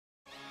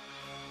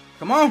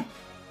Come on.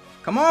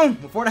 Come on.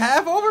 Before the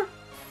half over.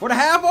 For the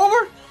half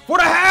over. For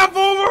the half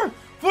over.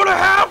 For the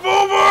half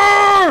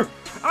over.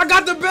 I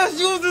got the best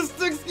use and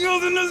stick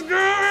skills in this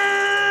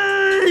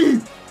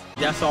game.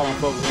 That's all I'm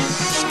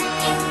focused on.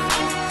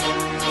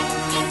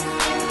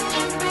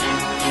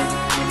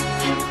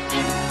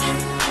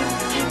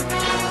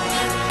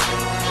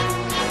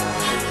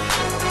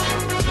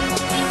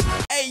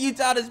 You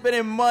tired of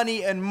spending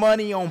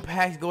money on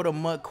packs? Go to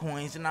Mud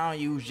Coins and I'll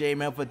use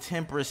Jmell for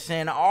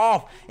 10%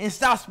 off and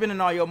stop spending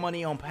all your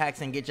money on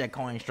packs and get your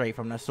coins straight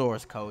from the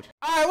source, coach.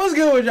 Alright, what's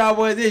good with y'all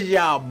boys? This is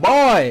y'all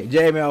boy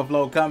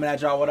Jmellflo coming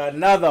at y'all with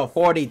another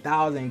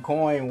 40,000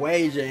 coin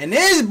wager. And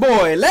this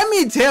boy, let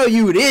me tell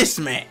you this,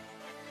 man.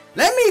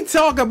 Let me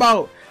talk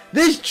about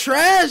this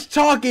trash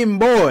talking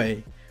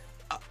boy.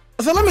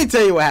 So let me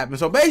tell you what happened.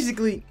 So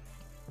basically,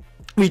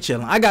 we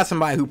chilling. I got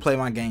somebody who play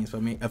my games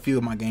for me, a few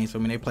of my games for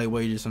me. They play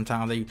wagers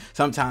sometimes. They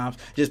sometimes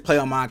just play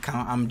on my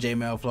account. I'm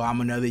Jmellflo. I'm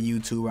another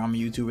YouTuber. I'm a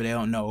YouTuber they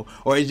don't know.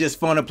 Or it's just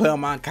fun to play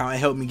on my account and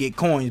help me get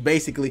coins,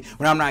 basically,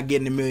 when I'm not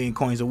getting 1 million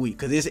coins a week.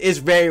 Because it's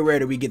very rare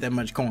that we get that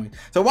much coins.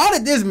 So why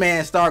did this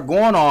man start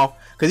going off?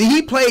 Because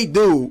he played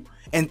dude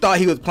and thought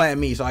he was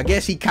playing me. So I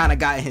guess he kind of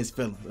got in his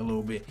feelings a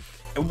little bit.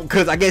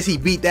 Because I guess he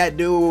beat that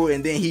dude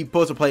and then he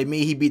supposed to play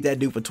me. He beat that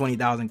dude for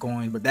 20,000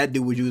 coins, but that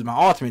dude would use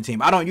my ultimate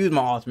team. I don't use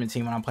my ultimate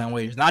team when I'm playing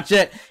wagers. Not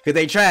yet, because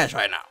they trash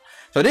right now.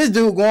 So this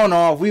dude going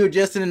off, we were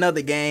just in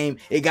another game.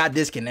 It got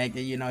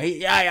disconnected, you know.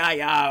 If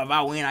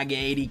I win, I get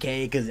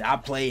 80K because I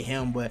played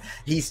him, but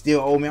he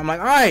still owe me. I'm like,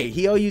 all right,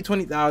 he owe you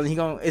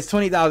 20,000. It's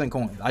 20,000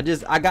 coins.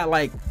 I got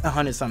like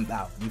 100-something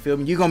thousand. You feel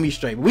me? You gonna be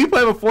straight. But we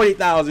play for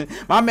 40,000.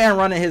 My man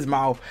running his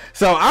mouth.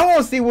 So I'm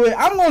gonna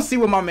see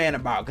what my man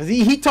about, because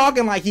he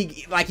talking like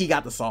he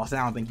got the sauce.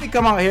 I don't think he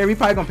come out here. We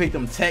probably gonna pick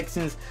them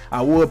Texans.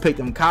 I would pick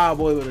them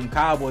Cowboys, but them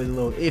Cowboys a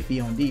little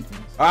iffy on defense.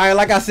 All right,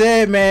 like I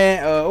said,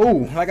 man.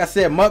 Like I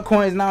said,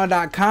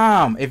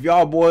 MudCoinsNow.com. If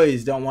y'all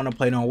boys don't want to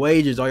play no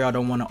wagers, or y'all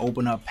don't want to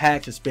open up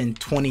packs or spend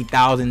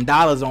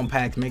 $20,000 on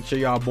packs, make sure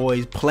y'all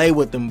boys play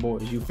with them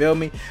boys. You feel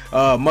me?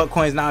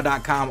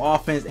 MudCoinsNow.com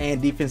offense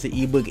and defensive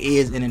ebook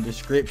is in the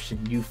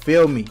description. You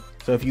feel me?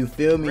 So if you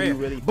feel me, you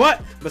really.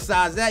 But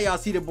besides that, y'all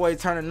see the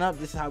boys turning up.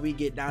 This is how we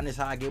get down. This is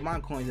how I get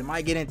my coins. It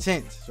might get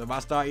intense. So if I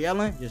start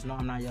yelling, just know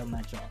I'm not yelling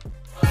at y'all.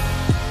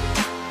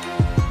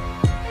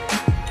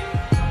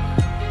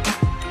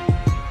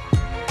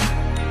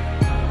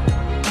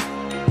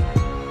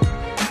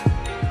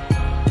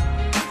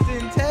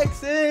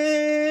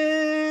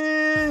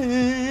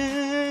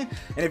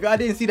 And if y'all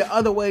didn't see the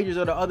other wagers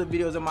or the other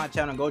videos on my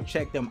channel, go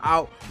check them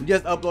out. We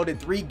just uploaded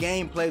 3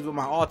 gameplays with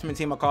my ultimate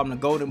team. I call them the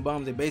Golden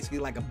Bums. They're basically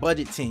like a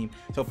budget team.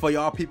 So for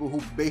y'all people who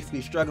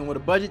basically struggling with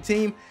a budget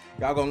team,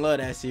 y'all gonna love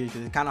that series,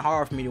 because it's kind of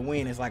hard for me to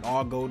win. It's like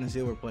all gold and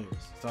silver players.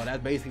 So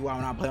that's basically why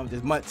when I'm playing with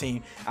this MUT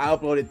team, I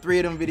uploaded 3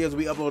 of them videos.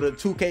 We uploaded a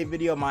 2K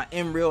video. My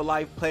in real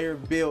life player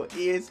build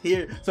is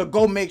here. So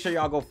go make sure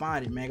y'all go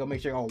find it, man. Go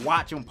make sure y'all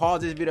watch and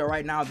pause this video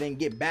right now, then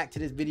get back to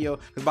this video,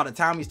 because by the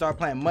time we start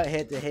playing MUT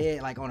head to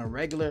head, like on a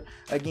regular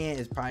again,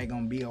 it's probably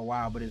gonna be a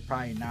while, but it's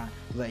probably not.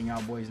 Letting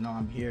y'all boys know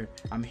I'm here.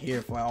 I'm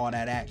here for all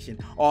that action.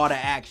 All the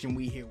action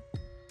we here.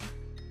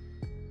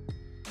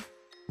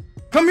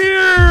 Come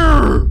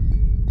here!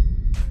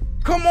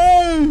 Come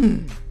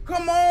on!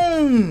 Come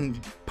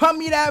on! Pump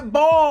me that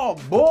ball,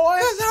 boy!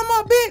 Cause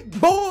I'm a big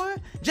boy.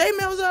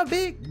 Jmell's a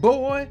big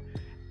boy.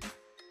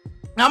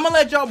 Now, I'm gonna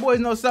let y'all boys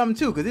know something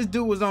too, because this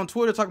dude was on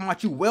Twitter talking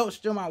about you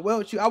welched him. I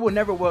welched you. I would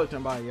never welch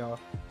nobody, y'all.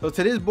 So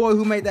to this boy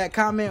who made that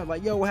comment,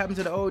 like, yo, what happened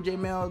to the old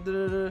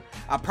Jmell?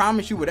 I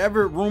promise you,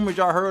 whatever rumors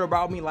y'all heard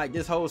about me like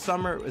this whole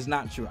summer is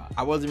not true.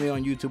 I wasn't really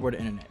on YouTube or the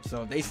internet.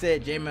 So if they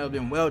said Jmell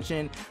been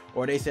welching,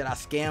 or they said I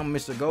scammed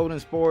Mr. Golden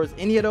Sports,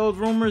 any of those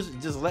rumors,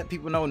 just let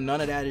people know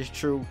none of that is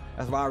true.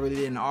 That's why I really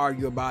didn't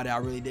argue about it. I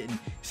really didn't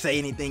say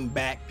anything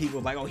back. People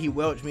was like, oh, he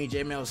welched me,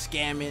 Jmell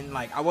scamming.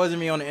 Like, I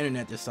wasn't me on the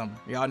internet this summer.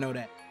 Y'all know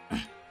that.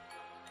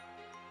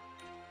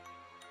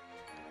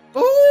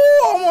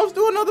 Ooh, almost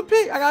do another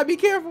pick. I gotta be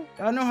careful.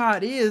 Y'all know how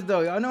it is,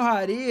 though. Y'all know how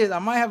it is. I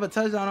might have a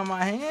touchdown on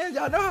my hands.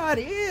 Y'all know how it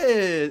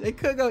is. It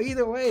could go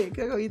either way. It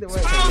could go either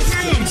way.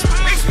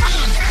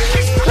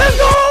 Let's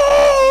go!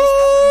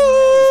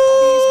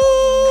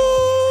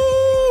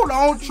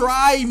 Don't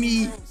try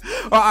me,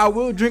 or I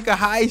will drink a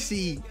high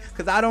C,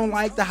 because I don't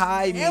like the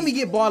high. And we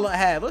get ball at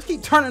half. Let's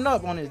keep turning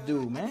up on this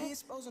dude, man.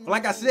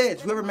 Like I said,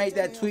 whoever made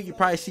that tweet, you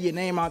probably see your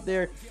name out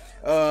there.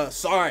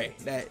 Sorry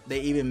that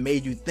they even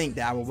made you think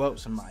that I would vote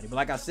somebody, but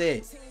like I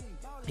said,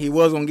 he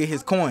was gonna get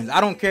his coins.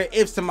 I don't care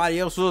if somebody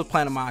else was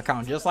playing on my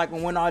account. Just like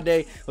when Win All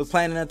Day was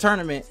playing in a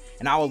tournament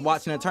and I was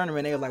watching a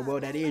tournament, they was like, well,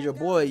 that is your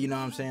boy, you know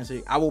what I'm saying?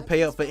 So I will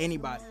pay up for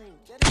anybody.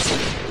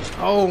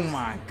 Oh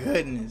my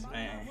goodness,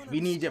 man. We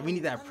need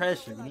that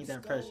pressure. We need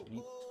that pressure.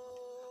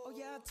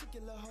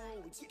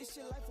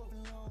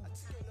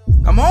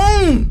 Come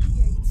on!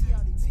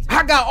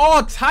 I got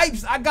all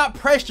types. I got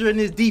pressure in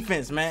this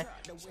defense, man.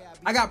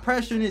 I got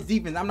pressure in this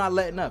defense. I'm not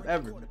letting up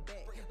ever.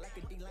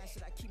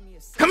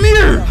 Come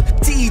here!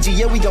 TG,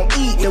 yeah, we gon'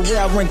 eat. The way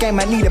I run game,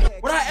 I need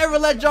it. Would I ever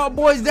let y'all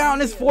boys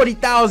down? It's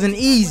 40,000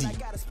 easy.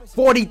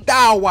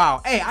 40,000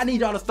 wow. Hey, I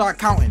need y'all to start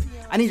counting.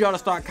 I need y'all to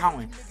start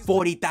counting.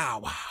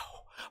 40,000 wow.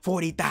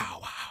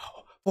 40,000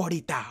 wow.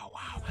 40,000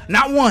 wow.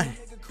 Not 1,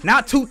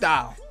 not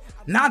 2,000,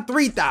 not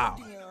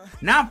 3,000,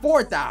 not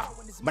 4,000.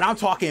 But I'm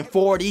talking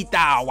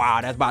 40,000 wow.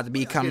 That's about to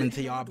be coming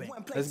to y'all.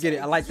 Let's get it.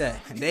 I like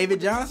that.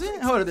 David Johnson.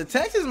 Hold on. The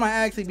Texans might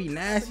actually be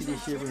nasty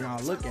this year when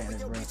y'all look at it,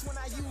 bro.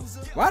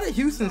 Why the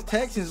Houston's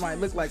Texans might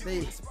look like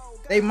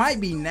they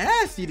might be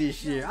nasty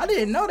this year. I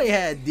didn't know they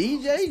had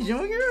DJ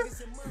Jr.,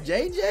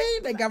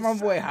 JJ. They got my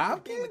boy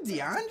Hopkins,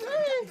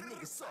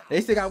 DeAndre.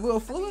 They still got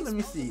Will Fuller. Let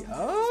me see.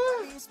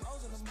 Oh,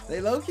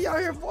 they low-key out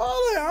here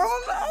balling.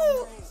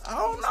 I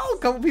don't know. A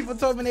couple people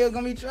told me they were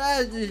going to be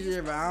trash this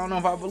year, but I don't know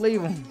if I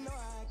believe them.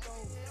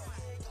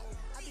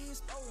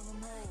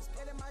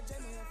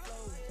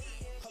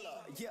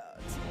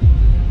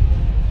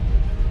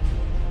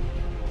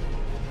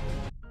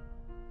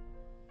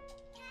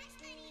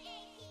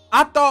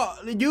 I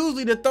thought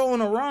usually the throw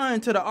and a run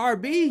to the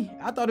RB,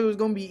 I thought it was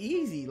gonna be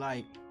easy.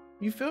 Like,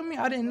 you feel me?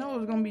 I didn't know it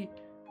was gonna be.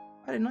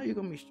 I didn't know you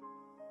were gonna be.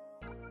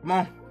 Come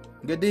on,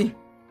 good D.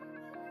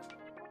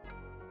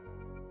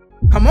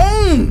 Come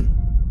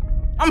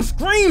on! I'm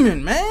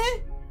screaming,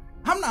 man.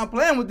 I'm not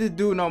playing with this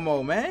dude no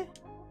more, man.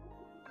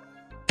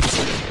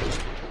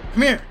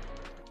 Come here.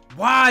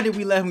 Why did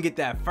we let him get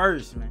that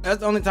first, man? That's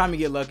the only time you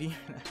get lucky.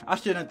 I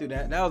shouldn't do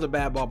that. That was a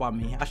bad ball by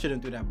me. I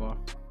shouldn't do that ball.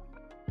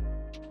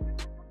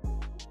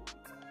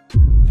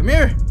 Come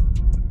here.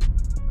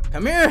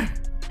 Come here.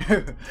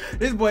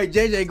 This boy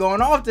JJ going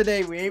off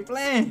today. We ain't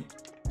playing.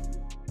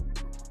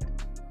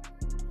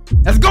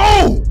 Let's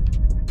go.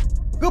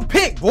 Good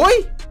pick, boy.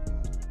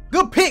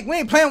 Good pick. We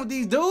ain't playing with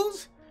these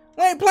dudes.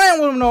 We ain't playing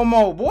with them no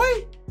more,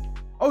 boy.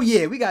 Oh,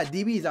 yeah. We got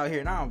DBs out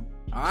here now.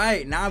 All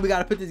right. Now we got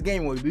to put this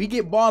game away. We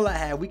get ball at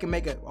half. We can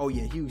make a. Oh,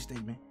 yeah. Huge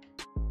statement.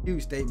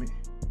 Huge statement.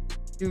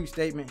 Huge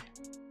statement.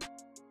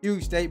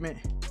 Huge statement.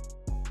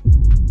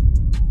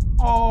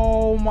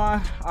 Oh my.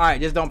 All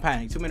right, just don't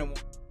panic. 2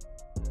 minute.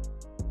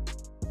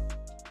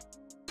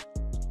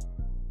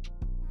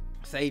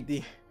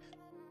 Safety.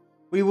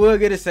 We will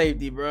get a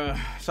safety, bro.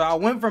 So I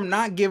went from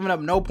not giving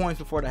up no points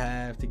before the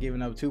half to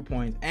giving up 2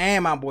 points,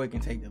 and my boy can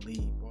take the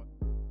lead, boy.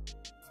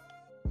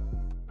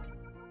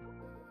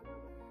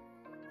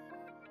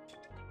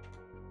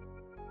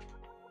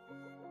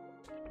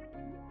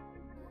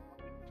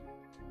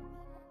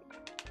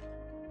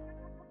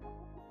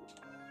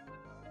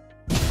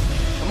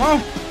 Come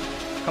on.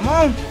 Come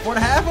on, for the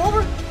half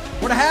over,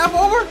 for the half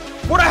over,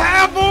 for the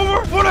half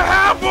over, for the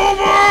half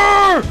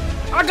over.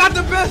 I got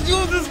the best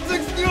user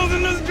stick skills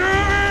in this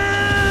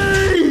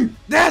game.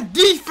 That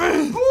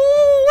defense.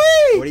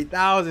 Woo-wee.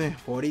 40,000,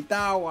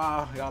 40,000.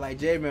 Wow, y'all like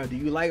Jmell? Do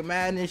you like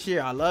Madden this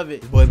year? I love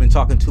it. This boy's been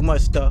talking too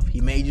much stuff. He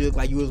made you look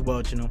like you was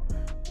welching him.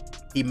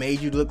 He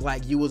made you look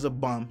like you was a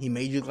bum. He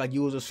made you look like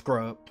you was a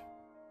scrub.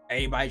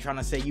 Everybody trying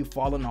to say you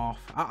falling off.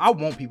 I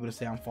want people to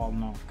say I'm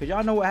falling off, cause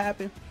y'all know what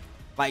happened.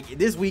 Like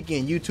this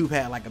weekend, YouTube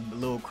had like a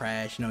little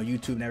crash. You know,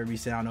 YouTube never be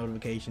sending out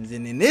notifications.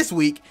 And then this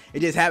week,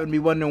 it just happened to be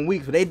one of them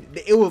weeks. But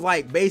it was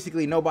like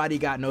basically nobody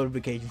got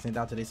notifications sent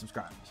out to their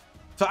subscribers.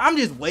 So I'm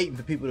just waiting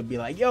for people to be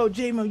like, yo,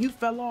 Jmell, you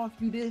fell off.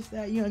 You this,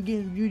 that. You know,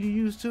 getting you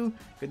used to.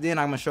 Because then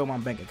I'm going to show my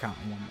bank account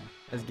in 1 month.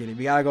 Let's get it.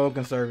 We got to go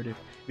conservative.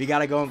 We got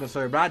to go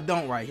conservative. But I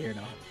don't right here,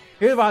 though.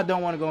 Here's why I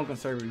don't want to go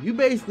conservative. You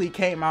basically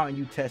came out and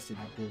you tested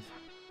like this.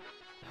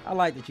 I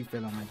like that you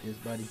feeling like this,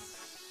 buddy.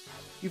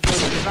 You feel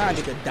me? Because I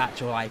get to dot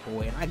your life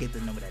away and I get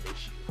to know that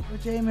issue. But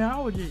Jmell, I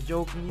was just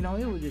joking, you know,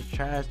 it was just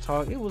trash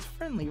talk. It was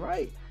friendly,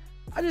 right?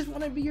 I just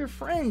want to be your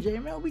friend,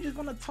 Jmell. We just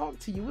want to talk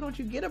to you. What don't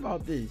you get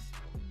about this?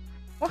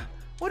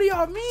 What do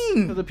y'all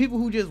mean? Because the people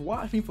who just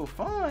watch me for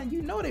fun,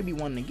 you know they be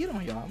wanting to get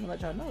on y'all. I'm gonna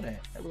let y'all know that.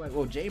 They be like,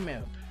 oh,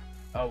 Jmell,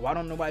 why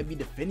don't nobody be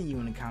defending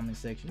you in the comment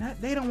section?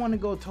 They don't want to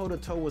go toe to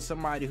toe with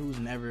somebody who's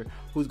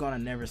gonna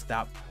never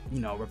stop, you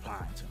know,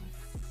 replying to me.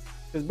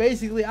 Because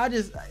basically,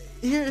 here's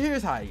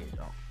how it is,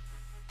 y'all.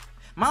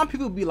 My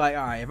people be like,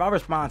 all right, if I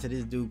respond to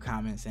this dude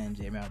comment saying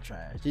Jmell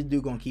trash, this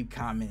dude gonna keep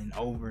commenting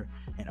over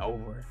and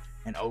over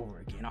and over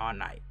again all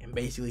night. And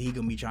basically, he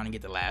gonna be trying to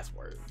get the last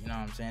word. You know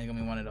what I'm saying? It's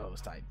gonna be one of those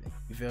type things.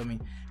 You feel me?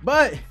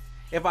 But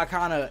if I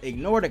kind of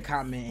ignore the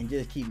comment and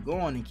just keep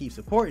going and keep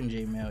supporting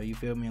Jmell, you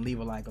feel me? And leave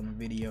a like on the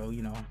video,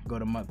 you know, go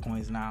to Muck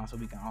Coins now so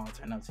we can all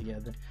turn up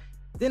together.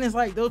 Then it's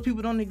like those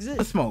people don't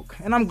exist. Smoke.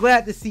 And I'm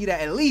glad to see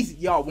that at least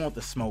y'all want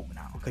the smoke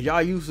now. Because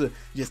y'all used to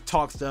just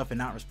talk stuff and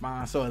not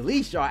respond. So at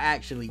least y'all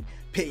actually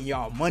putting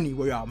y'all money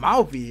where y'all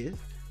mouth is.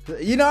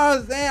 You know what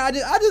I'm saying?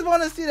 I just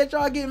want to see that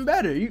y'all getting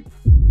better.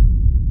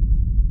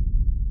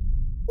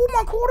 Oh,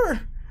 my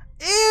quarter.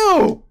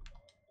 Ew.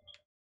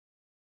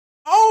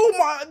 Oh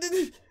my.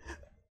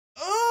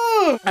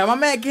 And my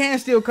man can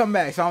still come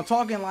back. So I'm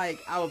talking like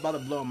I was about to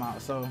blow him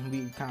out. So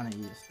we kind of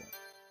is stuff.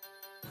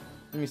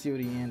 Let me see what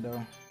he in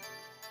though.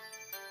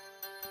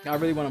 I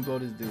really want to blow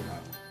this dude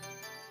out.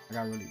 Like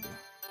I really do.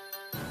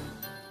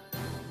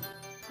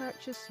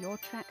 Purchase your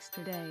tracks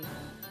today.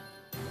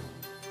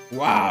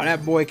 Wow,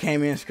 that boy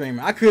came in screaming.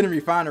 I couldn't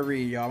refine the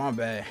read, y'all. My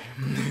bad.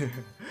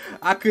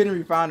 I couldn't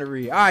refine the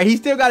read. All right, he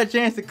still got a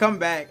chance to come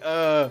back.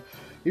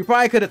 He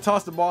probably could have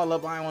tossed the ball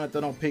up. I didn't want to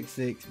throw no pick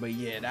six, but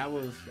yeah, that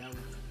was.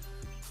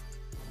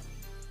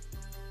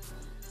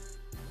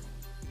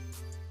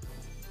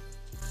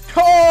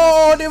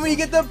 Oh, then we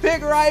get the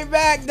pick right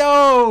back,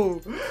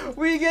 though.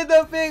 We get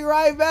the pick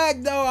right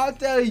back, though. I'll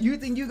tell you, you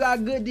think you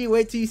got good D.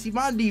 Wait till you see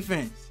my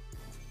defense.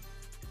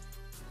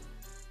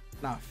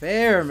 Not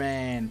fair,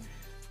 man.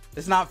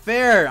 It's not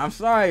fair. I'm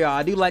sorry, y'all.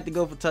 I do like to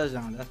go for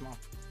touchdowns. That's my.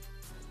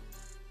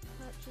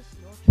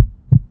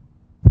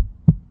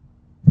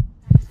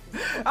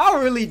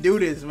 I'll really do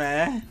this,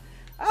 man.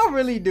 I'll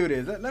really do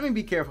this. Let me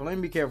be careful. Let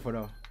me be careful,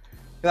 though.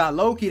 Cause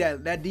low-key,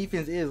 that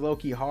defense is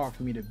low-key hard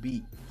for me to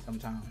beat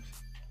sometimes.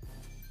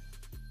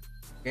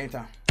 Game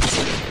time.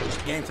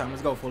 Game time.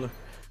 Let's go, Fuller.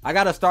 I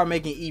got to start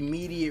making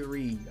immediate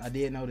reads. I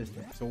did notice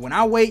that. So when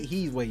I wait,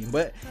 he's waiting.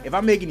 But if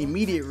I'm making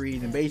immediate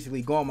reads and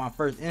basically going my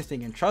first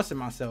instinct and trusting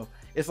myself,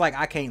 it's like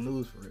I can't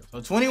lose for real. So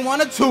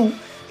 21-2,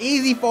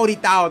 easy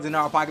 40,000 in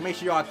our pocket. Make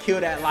sure y'all kill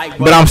that like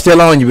button. But I'm still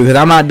on you because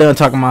I'm not done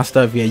talking my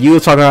stuff yet. You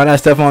was talking about that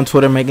stuff on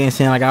Twitter, making it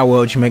seem like I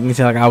was. You making it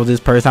seem like I was this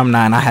person. I'm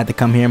not. And I had to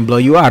come here and blow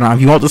you out. Now,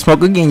 if you want to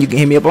smoke again, you can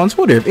hit me up on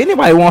Twitter. If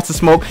anybody wants to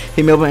smoke,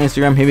 hit me up on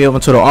Instagram. Hit me up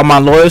on Twitter. All my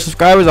loyal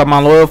subscribers, all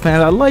my loyal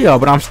fans, I love y'all.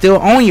 But I'm still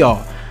on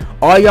y'all.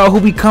 All y'all who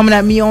be coming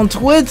at me on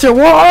Twitter,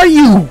 where are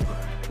you?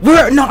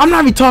 No, I'm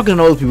not even talking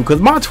to those people because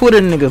my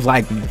Twitter niggas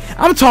like me.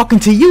 I'm talking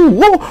to you.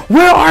 Whoa,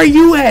 where are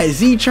you at,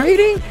 Z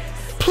Trading?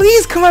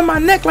 Please come at my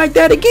neck like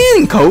that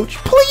again, coach.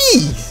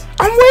 Please.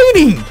 I'm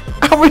waiting.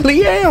 I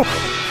really am.